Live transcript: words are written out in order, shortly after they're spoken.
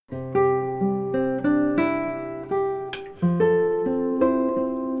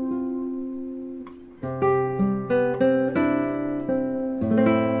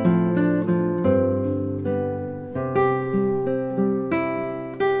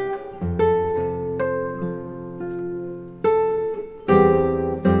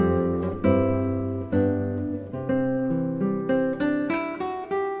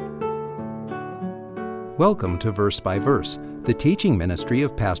Welcome to Verse by Verse, the teaching ministry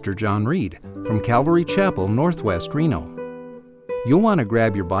of Pastor John Reed from Calvary Chapel, Northwest Reno. You'll want to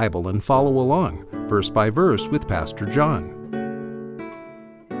grab your Bible and follow along, verse by verse with Pastor John.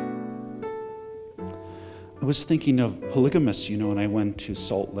 I was thinking of polygamists, when I went to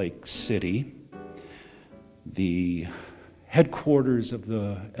Salt Lake City, the headquarters of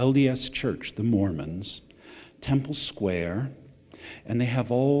the LDS Church, the Mormons, Temple Square, and they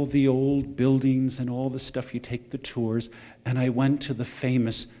have all the old buildings and all the stuff. You take the tours, and I went to the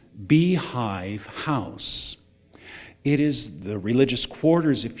famous Beehive House. It is the religious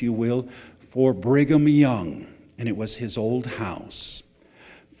quarters, if you will, for Brigham Young, and it was his old house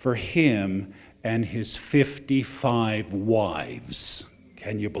for him and his 55 wives.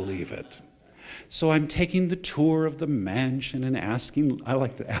 Can you believe it? So I'm taking the tour of the mansion and I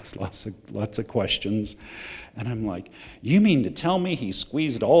like to ask lots of questions. And I'm like, you mean to tell me he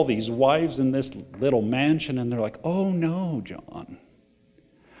squeezed all these wives in this little mansion? And they're like, oh no, John.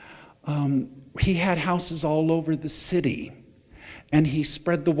 He had houses all over the city, and he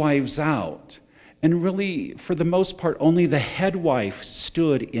spread the wives out. And really, for the most part, only the head wife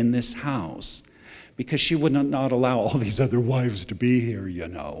stood in this house because she would not allow all these other wives to be here,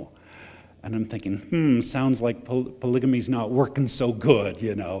 And I'm thinking, sounds like polygamy's not working so good,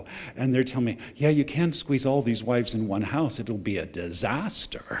 And they're telling me, yeah, you can't squeeze all these wives in one house. It'll be a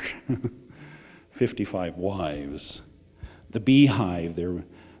disaster. 55 wives. The beehive, they're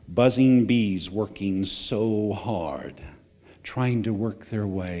buzzing bees working so hard, trying to work their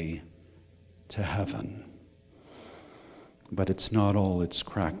way to heaven. But it's not all it's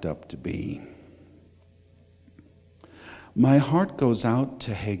cracked up to be. My heart goes out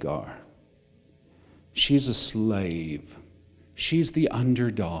to Hagar. She's a slave. She's the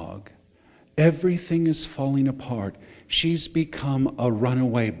underdog. Everything is falling apart. She's become a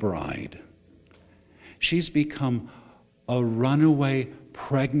runaway bride. She's become a runaway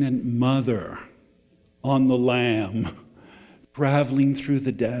pregnant mother on the lamb, traveling through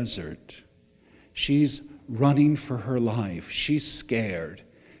the desert. She's running for her life. She's scared.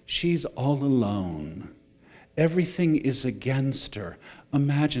 She's all alone. Everything is against her.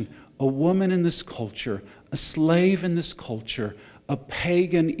 Imagine a woman in this culture, a slave in this culture, a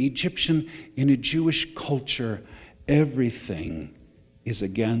pagan Egyptian in a Jewish culture. Everything is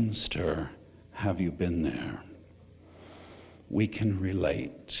against her. Have you been there? We can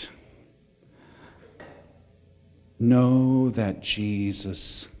relate. Know that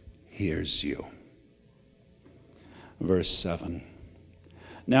Jesus hears you. Verse 7.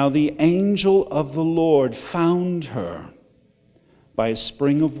 Now the angel of the Lord found her by a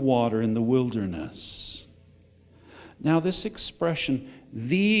spring of water in the wilderness. Now this expression,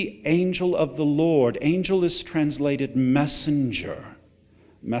 the angel of the Lord, angel is translated messenger,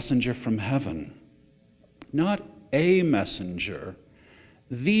 messenger from heaven. Not a messenger,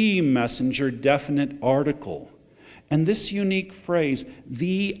 the messenger, definite article. And this unique phrase,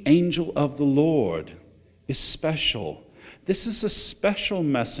 the angel of the Lord, is special. This is a special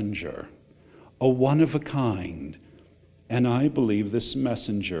messenger, a one of a kind. And I believe this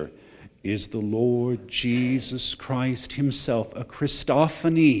messenger is the Lord Jesus Christ himself, a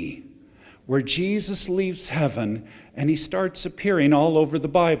Christophany, where Jesus leaves heaven and he starts appearing all over the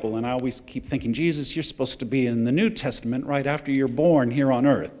Bible. And I always keep thinking, Jesus, you're supposed to be in the New Testament right after you're born here on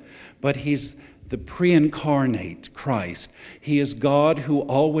earth. But he's the pre-incarnate Christ. He is God who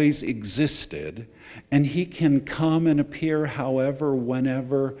always existed, and he can come and appear however,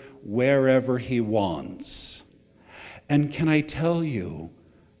 whenever, wherever he wants. And can I tell you,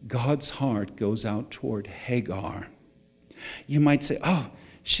 God's heart goes out toward Hagar. You might say, oh,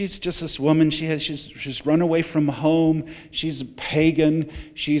 she's just this woman. She's run away from home. She's a pagan.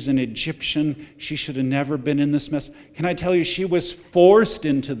 She's an Egyptian. She should have never been in this mess. Can I tell you, she was forced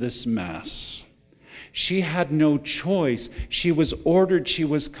into this mess. She had no choice. She was ordered. She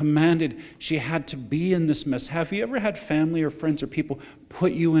was commanded. She had to be in this mess. Have you ever had family or friends or people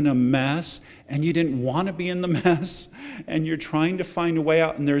put you in a mess and you didn't want to be in the mess and you're trying to find a way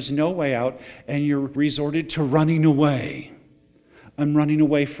out and there's no way out and you're resorted to running away? I'm running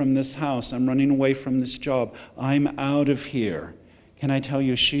away from this house. I'm running away from this job. I'm out of here. Can I tell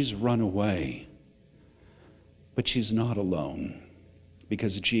you, she's run away. But she's not alone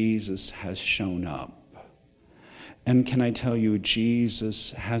because Jesus has shown up. And can I tell you,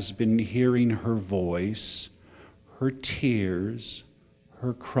 Jesus has been hearing her voice, her tears,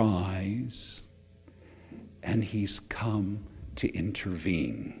 her cries, and he's come to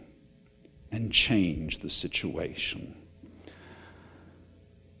intervene and change the situation.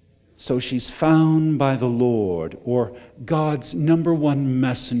 So she's found by the Lord, or God's number one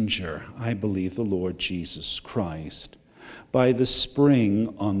messenger, I believe the Lord Jesus Christ, by the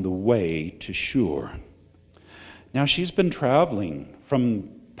spring on the way to Shur. Now she's been traveling from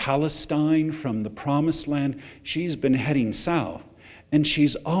Palestine, from the Promised Land. She's been heading south, and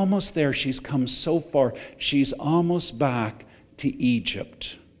she's almost there. She's come so far. She's almost back to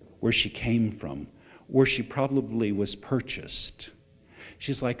Egypt, where she came from, where she probably was purchased.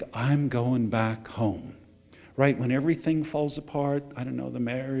 She's like, I'm going back home, right? When everything falls apart, I don't know, the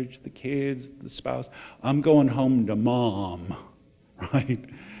marriage, the kids, the spouse, I'm going home to mom, right?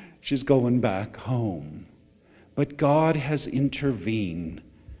 She's going back home. But God has intervened,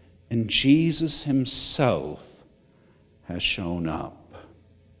 and Jesus himself has shown up.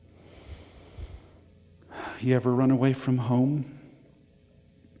 You ever run away from home?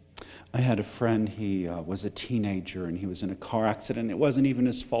 I had a friend, he was a teenager, and he was in a car accident. It wasn't even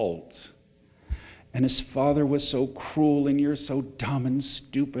his fault. And his father was so cruel, and you're so dumb and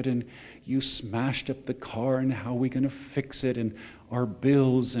stupid, and you smashed up the car, and how are we going to fix it, and our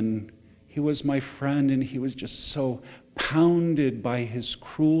bills. And he was my friend, and he was just so pounded by his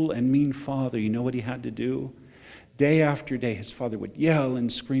cruel and mean father. You know what he had to do? Day after day, his father would yell and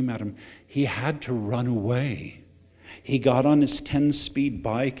scream at him. He had to run away. He got on his 10-speed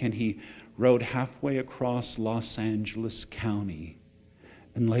bike and he rode halfway across Los Angeles County.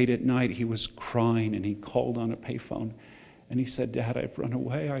 And late at night, he was crying, and he called on a payphone. And he said, Dad, I've run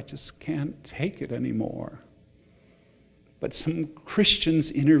away. I just can't take it anymore. But some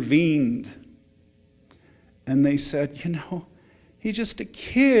Christians intervened. And they said, he's just a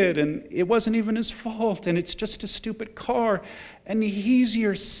kid, and it wasn't even his fault, and it's just a stupid car, and he's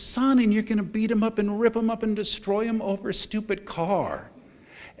your son, and you're going to beat him up and rip him up and destroy him over a stupid car.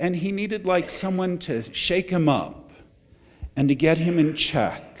 And he needed someone to shake him up and to get him in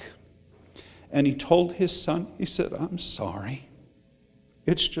check. And he told his son, he said, I'm sorry.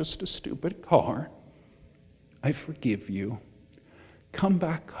 It's just a stupid car. I forgive you. Come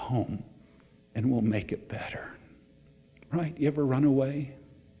back home, and we'll make it better. Right? You ever run away?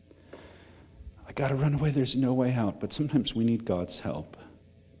 I got to run away. There's no way out. But sometimes we need God's help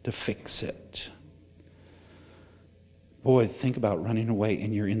to fix it. Boy, think about running away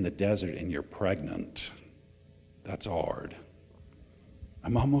and you're in the desert and you're pregnant. That's hard.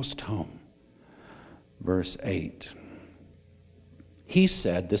 I'm almost home. Verse 8. He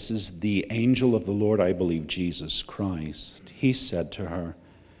said, this is the angel of the Lord, I believe Jesus Christ. He said to her,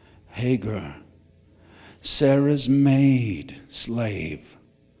 Hagar, Sarah's maid, slave,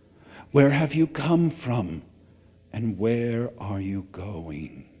 where have you come from, and where are you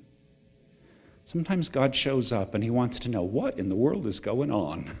going? Sometimes God shows up and he wants to know what in the world is going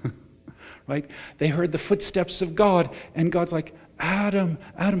on. Right? They heard the footsteps of God, and God's like, Adam,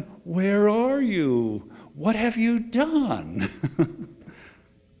 where are you? What have you done?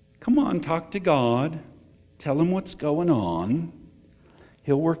 Come on, talk to God. Tell him what's going on.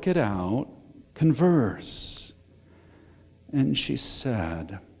 He'll work it out. Converse. And she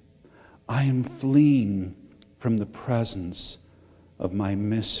said, I am fleeing from the presence of my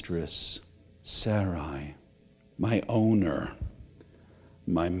mistress, Sarai, my owner,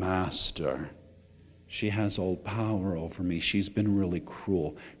 my master. She has all power over me. She's been really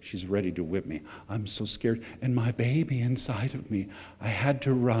cruel. She's ready to whip me. I'm so scared. And my baby inside of me. I had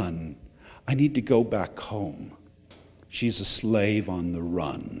to run. I need to go back home. She's a slave on the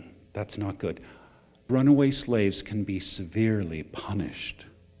run. That's not good. Runaway slaves can be severely punished.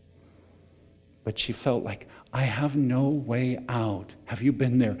 But she felt like, I have no way out. Have you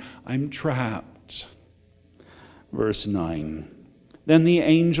been there? I'm trapped. Verse 9. Then the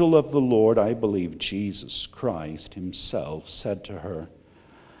angel of the Lord, I believe Jesus Christ himself, said to her,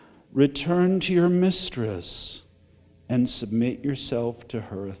 Return to your mistress and submit yourself to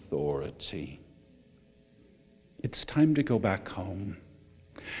her authority. It's time to go back home.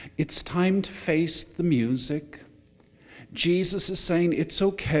 It's time to face the music. Jesus is saying, it's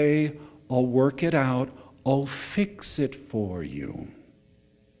okay, I'll work it out, I'll fix it for you.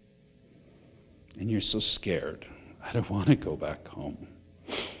 And you're so scared. I don't want to go back home.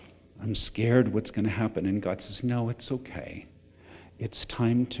 I'm scared what's going to happen. And God says, no, it's okay. It's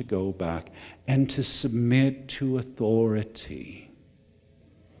time to go back and to submit to authority.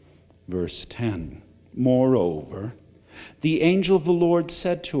 Verse 10, Moreover, the angel of the Lord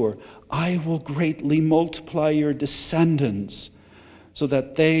said to her, I will greatly multiply your descendants so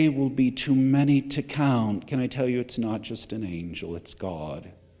that they will be too many to count. Can I tell you, it's not just an angel, it's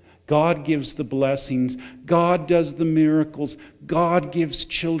God. God gives the blessings. God does the miracles. God gives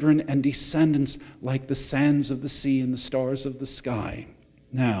children and descendants like the sands of the sea and the stars of the sky.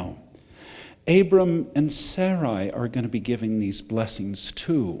 Now, Abram and Sarai are going to be giving these blessings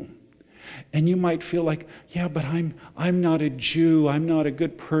too. And you might feel like, yeah, but I'm not a Jew, I'm not a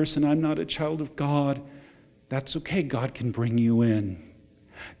good person, I'm not a child of God. That's okay, God can bring you in.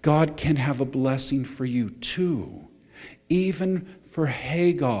 God can have a blessing for you too, even for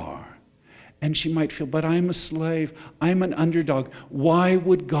Hagar. And she might feel, but I'm a slave, I'm an underdog. Why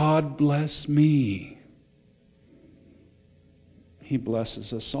would God bless me? He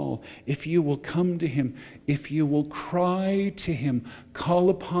blesses us all. If you will come to him, if you will cry to him, call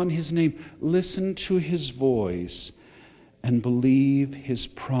upon his name, listen to his voice, and believe his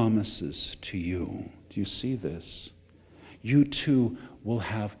promises to you. Do you see this? You too will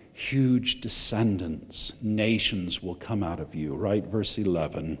have huge descendants. Nations will come out of you, right? Verse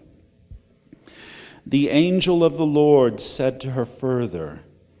 11. The angel of the Lord said to her further,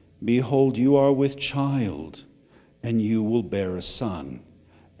 behold, you are with child, and you will bear a son,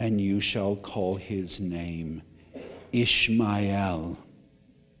 and you shall call his name Ishmael.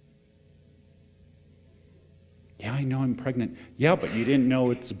 Yeah, I know I'm pregnant. Yeah, but you didn't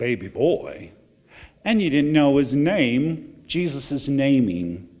know it's a baby boy. And you didn't know his name. Jesus is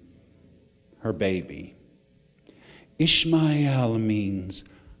naming her baby. Ishmael means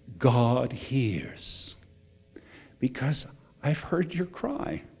God hears. Because I've heard your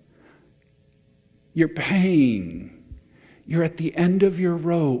cry. Your pain. You're at the end of your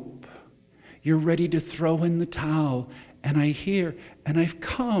rope. You're ready to throw in the towel. And I hear, and I've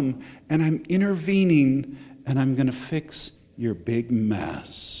come, and I'm intervening, and I'm going to fix your big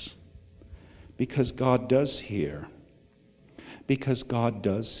mess. Because God does hear. Because God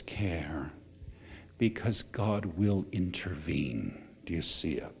does care. Because God will intervene. Do you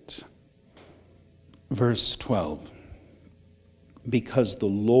see it? Verse 12. Because the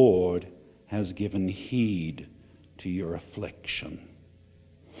Lord has given heed to your affliction.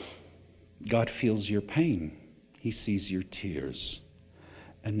 God feels your pain. He sees your tears.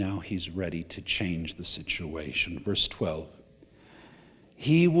 And now he's ready to change the situation. Verse 12.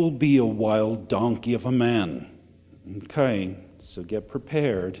 He will be a wild donkey of a man. Okay, so get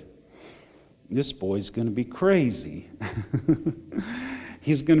prepared. This boy's going to be crazy.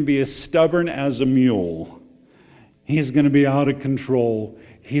 He's going to be as stubborn as a mule. He's going to be out of control.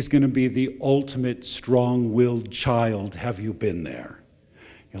 He's going to be the ultimate strong-willed child. Have you been there?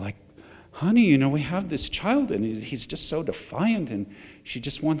 You're like, honey, we have this child, and he's just so defiant, and she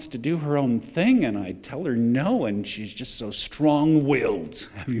just wants to do her own thing, and I tell her no, and she's just so strong-willed.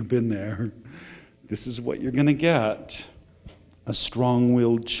 Have you been there? This is what you're going to get. A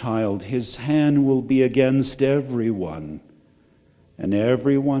strong-willed child. His hand will be against everyone, and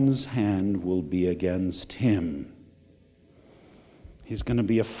everyone's hand will be against him. He's going to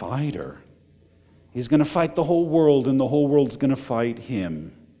be a fighter. He's going to fight the whole world, and the whole world's going to fight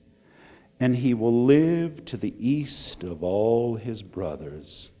him. And he will live to the east of all his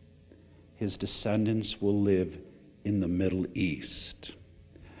brothers. His descendants will live in the Middle East.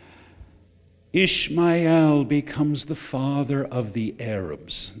 Ishmael becomes the father of the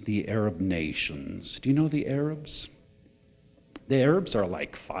Arabs, the Arab nations. Do you know the Arabs? The Arabs are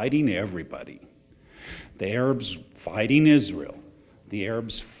like fighting everybody. The Arabs fighting Israel. The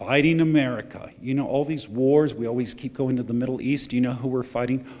Arabs fighting America. All these wars, we always keep going to the Middle East. Do you know who we're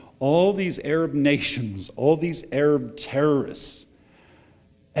fighting? All these Arab nations, all these Arab terrorists.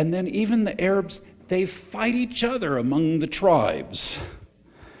 And then even the Arabs, they fight each other among the tribes.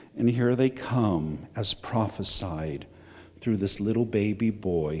 And here they come, as prophesied through this little baby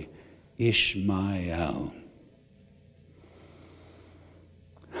boy, Ishmael.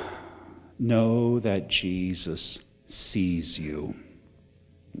 Know that Jesus sees you.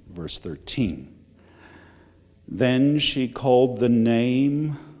 Verse 13. Then she called the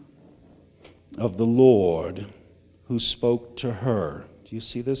name of the Lord who spoke to her. Do you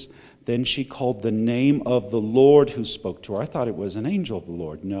see this? Then she called the name of the Lord who spoke to her. I thought it was an angel of the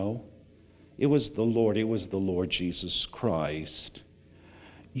Lord. No, it was the Lord. It was the Lord Jesus Christ.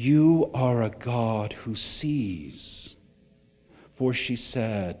 You are a God who sees. For she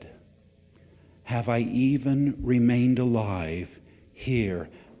said, have I even remained alive here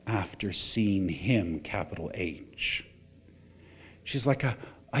after seeing him, capital H? She's like,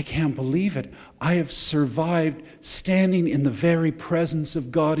 I can't believe it. I have survived standing in the very presence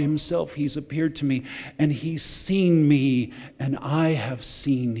of God himself. He's appeared to me, and he's seen me, and I have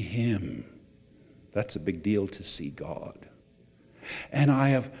seen him. That's a big deal to see God. And I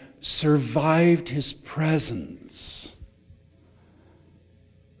have survived his presence.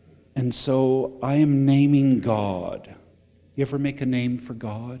 And so I am naming God. You ever make a name for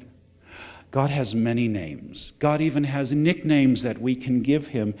God? God has many names. God even has nicknames that we can give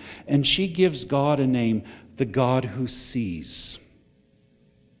him. And she gives God a name, the God who sees.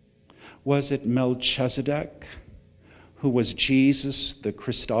 Was it Melchizedek, who was Jesus, the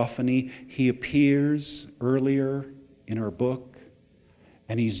Christophany? He appears earlier in our book,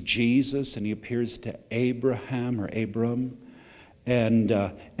 and he's Jesus, and he appears to Abraham or Abram,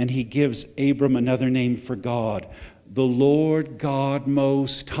 and he gives Abram another name for God, the Lord God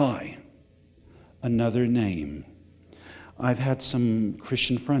Most High, another name. I've had some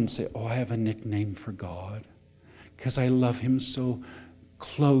Christian friends say, I have a nickname for God because I love him so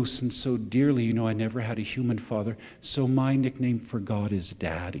close and so dearly. I never had a human father, so my nickname for God is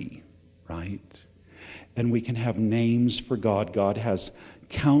Daddy, right? And we can have names for God. God has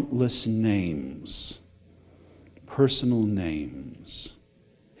countless names, personal names.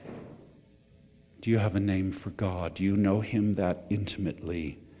 Do you have a name for God? Do you know him that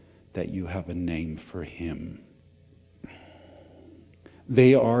intimately that you have a name for him?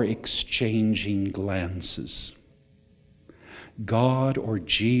 They are exchanging glances. God, or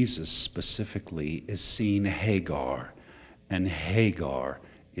Jesus specifically, is seeing Hagar, and Hagar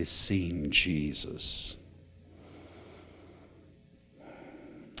is seeing Jesus.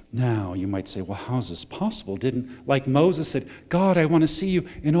 Now, you might say, well, how is this possible? Like Moses said, God, I want to see you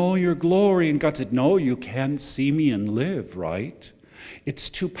in all your glory. And God said, no, you can't see me and live, right? It's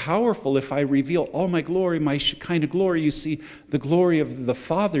too powerful. If I reveal all my glory, my kind of glory, you see, the glory of the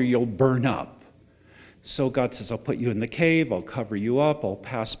Father, you'll burn up. So God says, I'll put you in the cave, I'll cover you up, I'll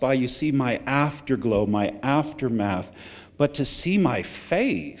pass by. You see my afterglow, my aftermath. But to see my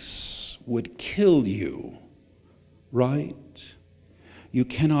face would kill you, right? You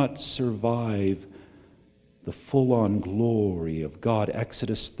cannot survive the full-on glory of God.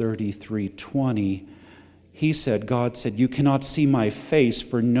 Exodus 33:20, God said, you cannot see my face,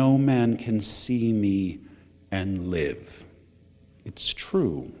 for no man can see me and live. It's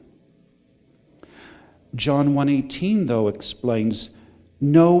true. John 1:18, though, explains,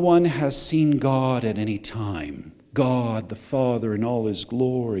 no one has seen God at any time. God, the Father, in all his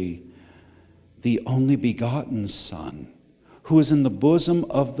glory, the only begotten Son, who is in the bosom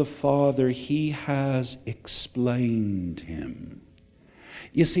of the Father, he has explained him.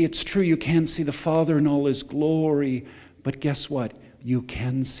 You see, it's true, you can't see the Father in all his glory, but guess what? You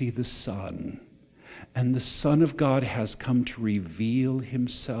can see the Son. And the Son of God has come to reveal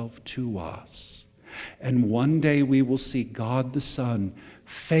himself to us. And one day we will see God the Son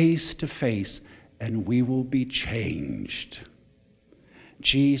face to face, and we will be changed.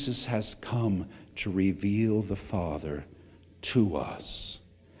 Jesus has come to reveal the Father to us,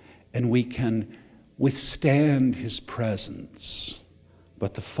 and we can withstand his presence.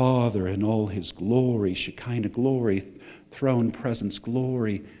 But the Father in all his glory, Shekinah glory, throne presence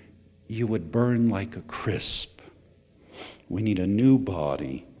glory, you would burn like a crisp. We need a new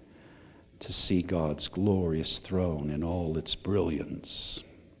body to see God's glorious throne in all its brilliance.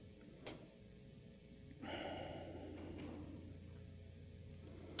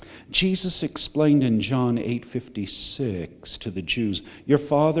 Jesus explained in John 8:56 to the Jews, your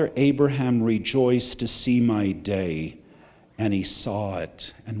father Abraham rejoiced to see my day, and he saw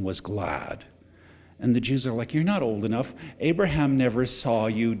it and was glad. And the Jews are like, you're not old enough. Abraham never saw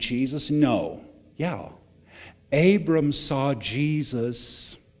you, Jesus. No. Yeah. Abram saw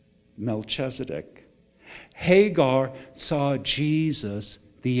Jesus, Melchizedek. Hagar saw Jesus,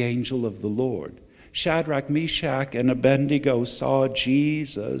 the angel of the Lord. Shadrach, Meshach, and Abednego saw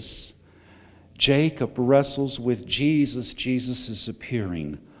Jesus. Jacob wrestles with Jesus. Jesus is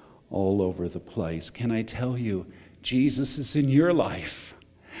appearing all over the place. Can I tell you, Jesus is in your life.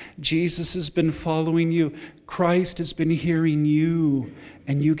 Jesus has been following you. Christ has been hearing you.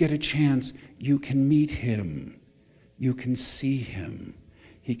 And you get a chance. You can meet him. You can see him.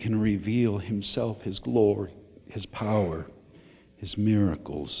 He can reveal himself, his glory, his power, his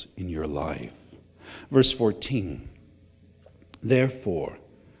miracles in your life. Verse 14, therefore,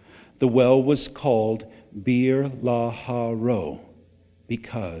 the well was called Beer Lahai-roi,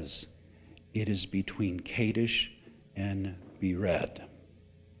 because it is between Kadesh and Bered.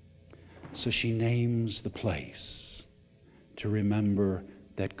 So she names the place to remember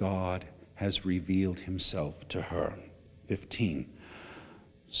that God has revealed himself to her. 15,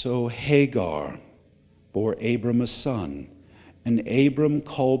 so Hagar bore Abram a son, and Abram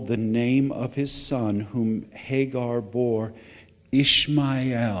called the name of his son, whom Hagar bore,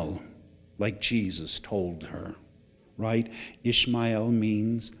 Ishmael, like Jesus told her, right? Ishmael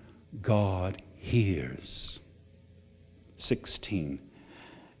means God hears. 16,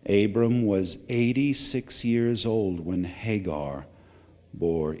 Abram was 86 years old when Hagar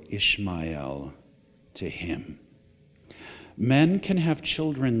bore Ishmael to him. Men can have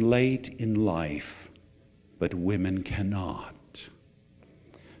children late in life, but women cannot.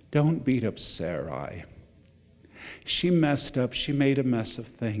 Don't beat up Sarai. She messed up. She made a mess of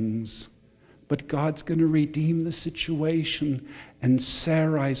things. But God's going to redeem the situation, and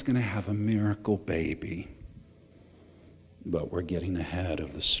Sarai's going to have a miracle baby. But we're getting ahead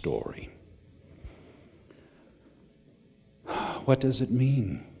of the story. What does it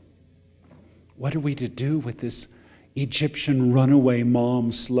mean? What are we to do with this Egyptian runaway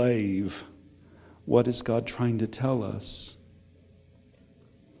mom slave? What is God trying to tell us?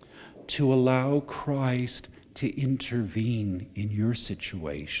 To allow Christ to intervene in your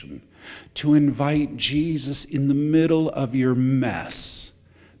situation, to invite Jesus in the middle of your mess,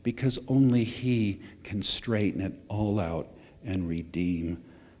 because only He can straighten it all out and redeem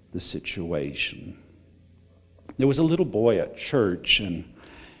the situation. There was a little boy at church, and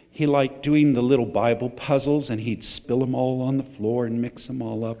he liked doing the little Bible puzzles, and he'd spill them all on the floor and mix them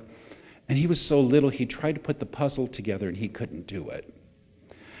all up. And he was so little, he tried to put the puzzle together, and he couldn't do it.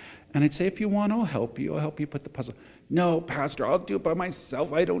 And I'd say, if you want, I'll help you. I'll help you put the puzzle. No, Pastor, I'll do it by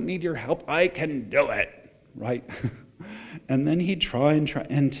myself. I don't need your help. I can do it, right? And then he'd try,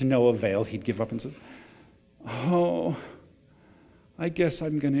 and to no avail, he'd give up and say, oh, I guess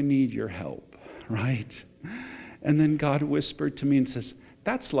I'm going to need your help, right? And then God whispered to me and says,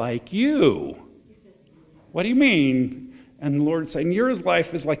 that's like you. What do you mean? And the Lord saying, your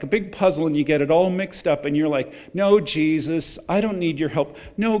life is like a big puzzle and you get it all mixed up and you're like, no, Jesus, I don't need your help.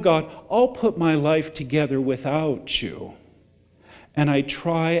 No, God, I'll put my life together without you. And I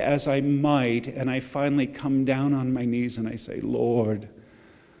try as I might, and I finally come down on my knees and I say, Lord,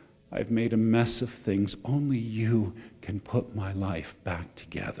 I've made a mess of things. Only you can put my life back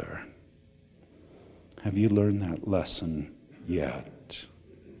together. Have you learned that lesson yet?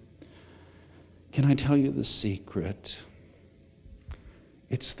 Can I tell you the secret?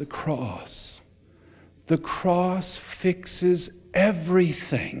 It's the cross. The cross fixes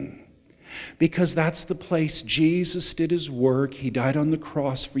everything, because that's the place Jesus did his work. He died on the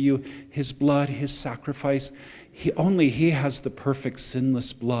cross for you. His blood, his sacrifice. Only he has the perfect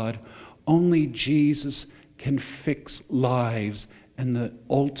sinless blood. Only Jesus can fix lives and the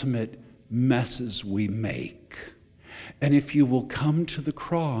ultimate messes we make. And if you will come to the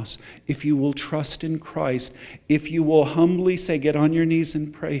cross, if you will trust in Christ, if you will humbly say, get on your knees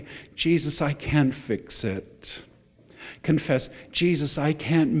and pray, Jesus, I can't fix it. Confess, Jesus, I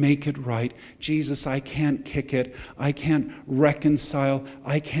can't make it right. Jesus, I can't kick it. I can't reconcile.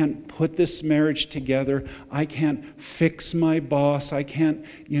 I can't put this marriage together. I can't fix my boss. I can't,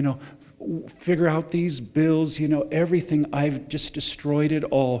 figure out these bills, everything. I've just destroyed it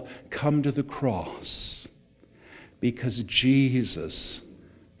all. Come to the cross. Because Jesus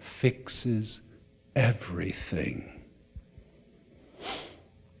fixes everything.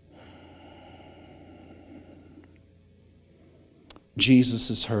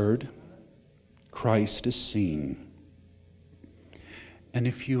 Jesus is heard. Christ is seen. And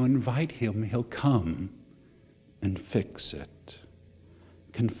if you invite him, he'll come and fix it.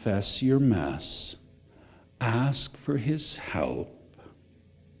 Confess your mess. Ask for his help.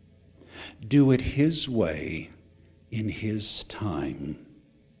 Do it his way, in his time.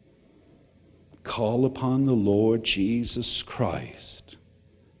 Call upon the Lord Jesus Christ.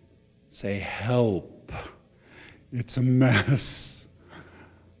 Say, help. It's a mess,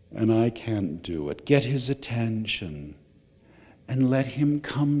 and I can't do it. Get his attention, and let him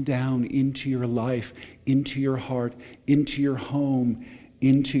come down into your life, into your heart, into your home,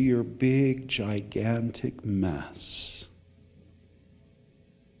 into your big, gigantic mess.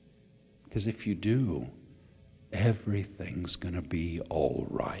 Because if you do, everything's going to be all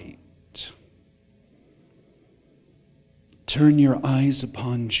right. Turn your eyes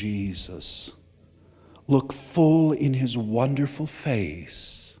upon Jesus. Look full in his wonderful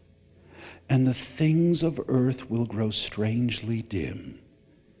face, and the things of earth will grow strangely dim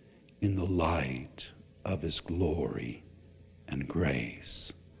in the light of his glory and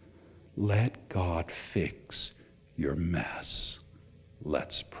grace. Let God fix your mess.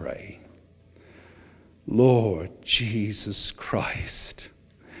 Let's pray. Lord Jesus Christ,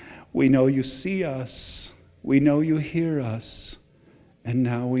 we know you see us. We know you hear us. And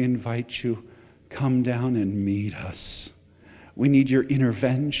now we invite you, come down and meet us. We need your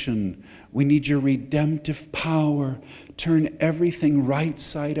intervention. We need your redemptive power. Turn everything right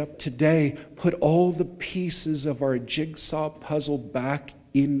side up today. Put all the pieces of our jigsaw puzzle back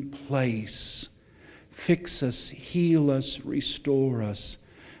in place. Fix us, heal us, restore us.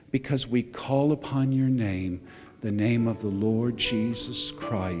 Because we call upon your name, the name of the Lord Jesus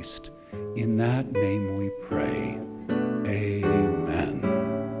Christ. In that name we pray. Amen.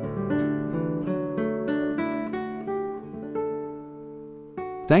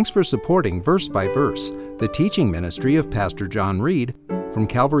 Thanks for supporting Verse by Verse, the teaching ministry of Pastor John Reed from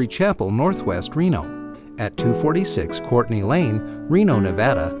Calvary Chapel, Northwest Reno, at 246 Courtney Lane, Reno,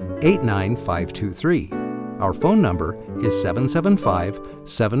 Nevada, 89523. Our phone number is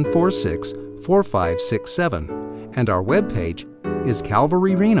 775-746-4567, and our webpage is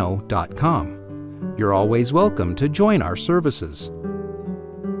calvaryreno.com. You're always welcome to join our services.